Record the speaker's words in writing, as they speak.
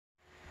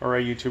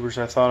Alright YouTubers,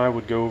 I thought I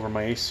would go over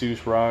my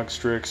Asus ROG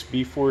Strix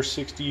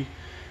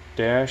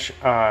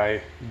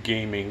B460-I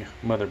gaming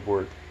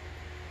motherboard,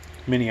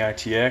 mini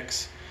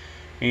ITX.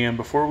 And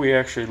before we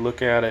actually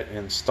look at it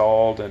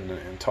installed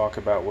and talk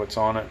about what's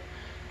on it,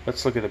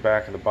 let's look at the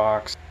back of the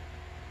box.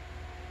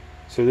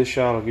 So this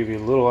shot will give you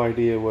a little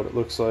idea what it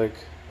looks like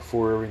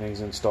before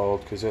everything's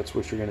installed, because that's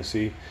what you're going to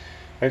see.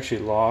 I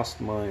actually lost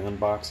my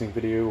unboxing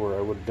video where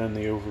I would have done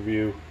the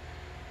overview.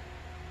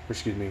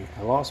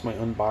 I lost my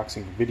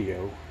unboxing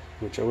video,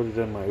 which I would have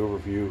done my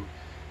overview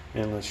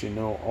and let you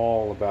know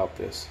all about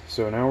this.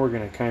 So now we're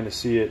going to kind of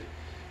see it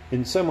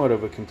in somewhat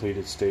of a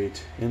completed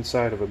state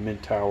inside of a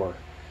mid-tower.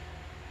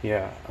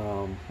 Yeah,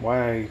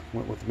 why I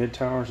went with the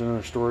mid-tower is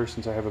another story,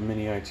 since I have a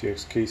mini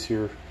ITX case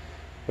here.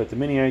 But the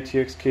mini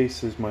ITX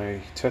case is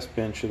my test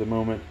bench at the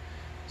moment,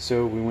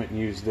 so we went and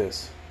used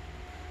this.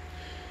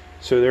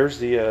 So there's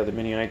the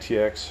mini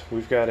ITX.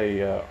 We've got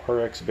a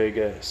RX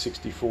Vega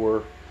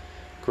 64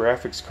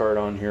 graphics card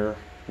on here,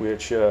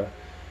 which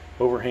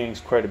overhangs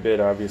quite a bit,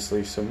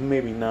 obviously, so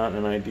maybe not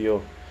an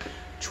ideal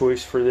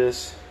choice for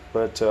this,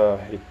 but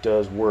it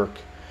does work.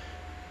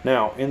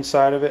 Now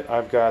inside of it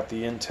I've got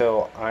the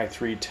Intel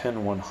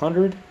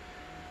i3-10100,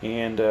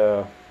 and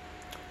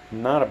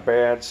not a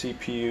bad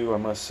CPU, I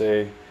must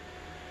say.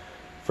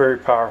 Very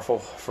powerful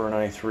for an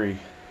i3.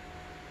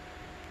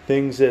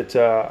 Things that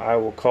I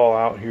will call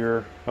out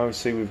here: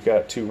 obviously we've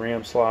got 2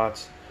 RAM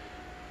slots.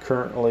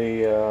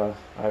 Currently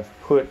I've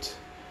put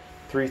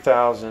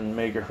 3000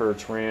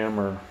 megahertz RAM,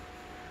 or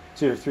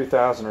it's either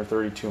 3000 or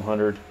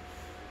 3200.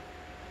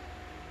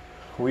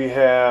 We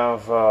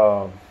have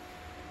over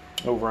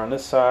on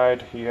this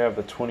side you have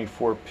the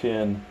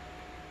 24-pin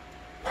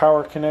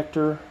power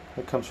connector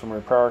that comes from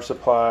your power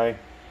supply.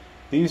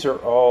 These are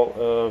all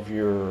of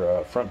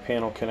your front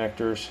panel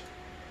connectors,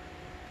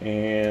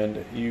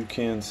 and you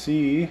can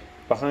see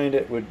behind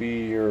it would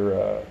be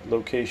your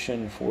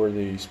location for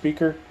the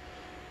speaker,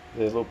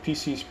 the little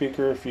PC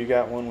speaker if you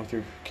got one with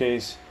your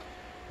case.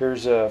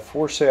 There's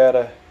 4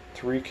 SATA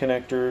 3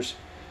 connectors,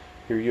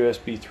 your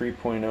USB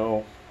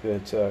 3.0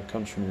 that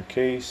comes from your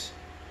case.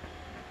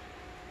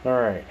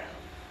 Alright,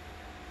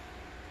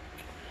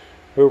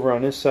 over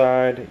on this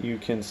side you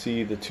can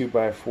see the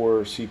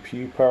 2x4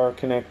 CPU power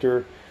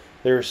connector.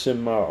 There's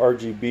some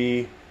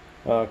RGB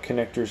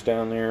connectors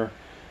down there.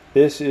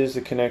 This is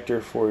the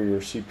connector for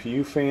your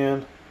CPU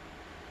fan,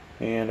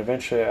 and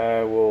eventually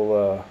I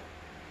will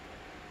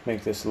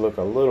make this look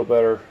a little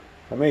better.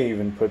 I may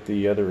even put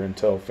the other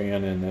Intel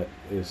fan in that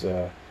is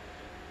a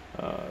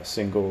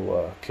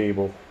single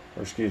cable,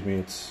 or excuse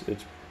me,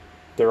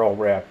 they're all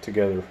wrapped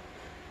together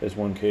as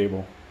one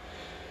cable.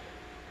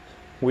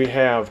 We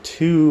have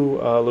 2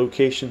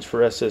 locations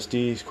for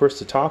SSDs. Of course,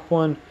 the top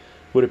one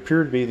would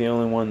appear to be the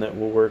only one that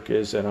will work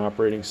as an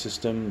operating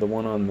system. The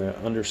one on the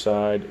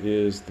underside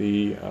is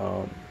the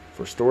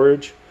for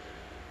storage,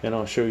 and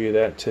I'll show you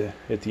that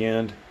at the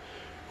end.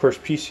 Of course,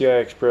 PCI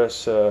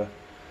Express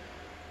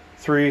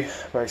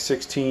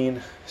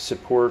 3x16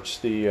 supports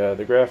the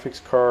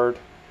graphics card,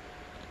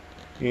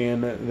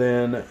 and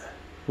then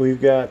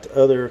we've got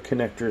other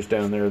connectors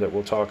down there that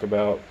we'll talk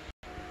about.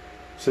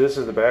 So this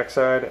is the back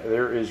side.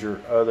 There is your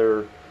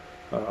other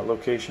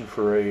location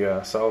for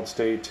a solid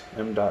state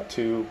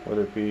M.2,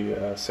 whether it be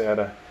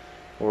SATA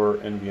or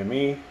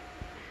NVMe.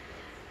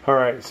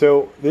 Alright,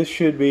 so this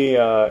should be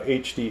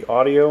HD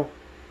audio.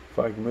 If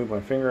I can move my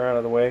finger out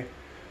of the way,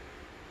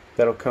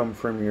 that'll come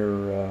from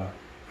your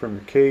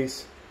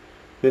case.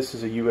 This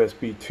is a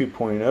USB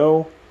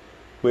 2.0,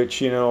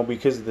 which, you know,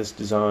 because of this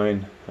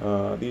design,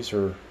 these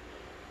are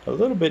a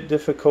little bit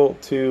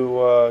difficult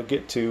to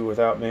get to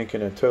without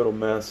making a total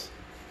mess.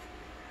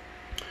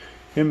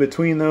 In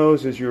between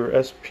those is your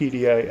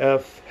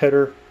SPDIF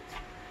header.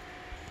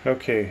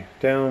 Okay,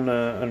 down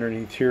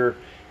underneath here,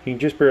 you can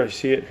just barely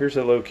see it. Here's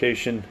a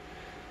location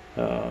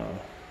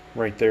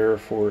right there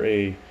for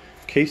a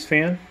case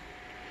fan,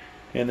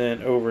 and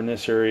then over in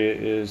this area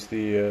is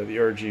the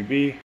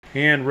RGB.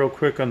 And real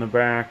quick on the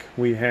back,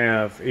 we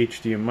have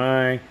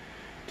HDMI,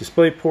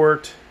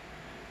 DisplayPort,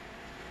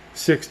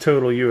 6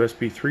 total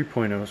USB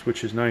 3.0s,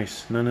 which is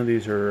nice. None of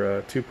these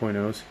are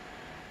 2.0s.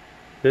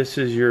 This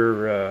is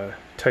your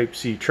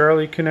Type-C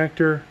Charlie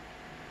connector,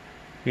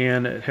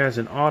 and it has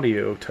an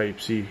audio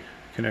Type-C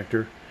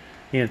connector.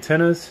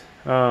 Antennas,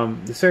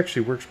 this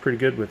actually works pretty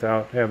good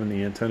without having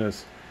the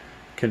antennas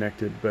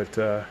connected, but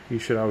you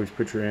should always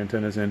put your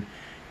antennas in.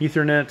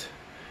 Ethernet,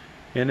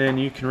 and then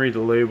you can read the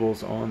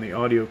labels on the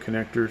audio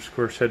connectors. Of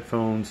course,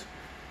 headphone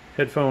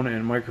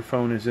and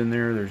microphone is in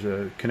there. There's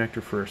a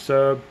connector for a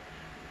sub,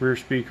 rear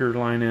speaker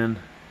line in,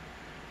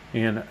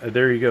 and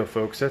there you go,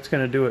 folks. That's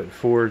going to do it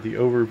for the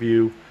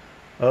overview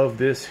of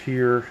this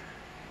here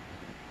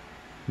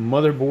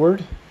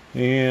motherboard,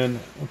 and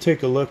we'll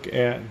take a look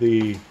at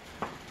the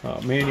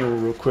manual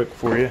real quick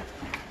for you.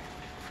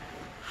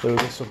 So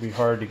this will be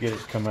hard to get it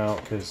to come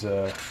out because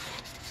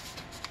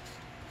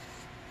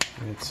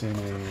it's in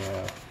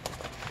a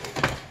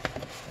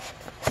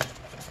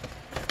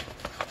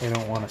they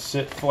don't want to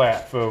sit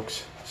flat,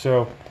 folks.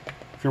 So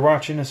if you're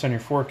watching this on your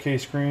 4K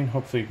screen,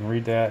 hopefully you can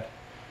read that.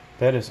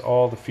 that is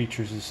all the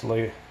features of this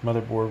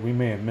motherboard. We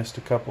may have missed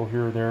a couple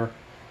here or there,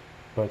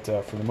 but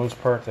for the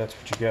most part, that's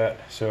what you got.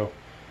 So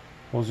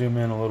we'll zoom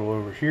in a little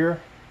over here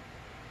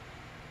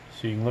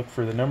so you can look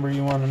for the number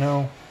you want to know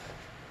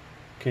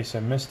in case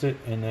I missed it,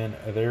 and then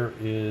there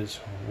is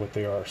what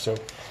they are. So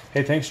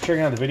hey, thanks for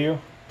checking out the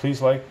video.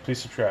 Please like, please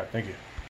subscribe. Thank you.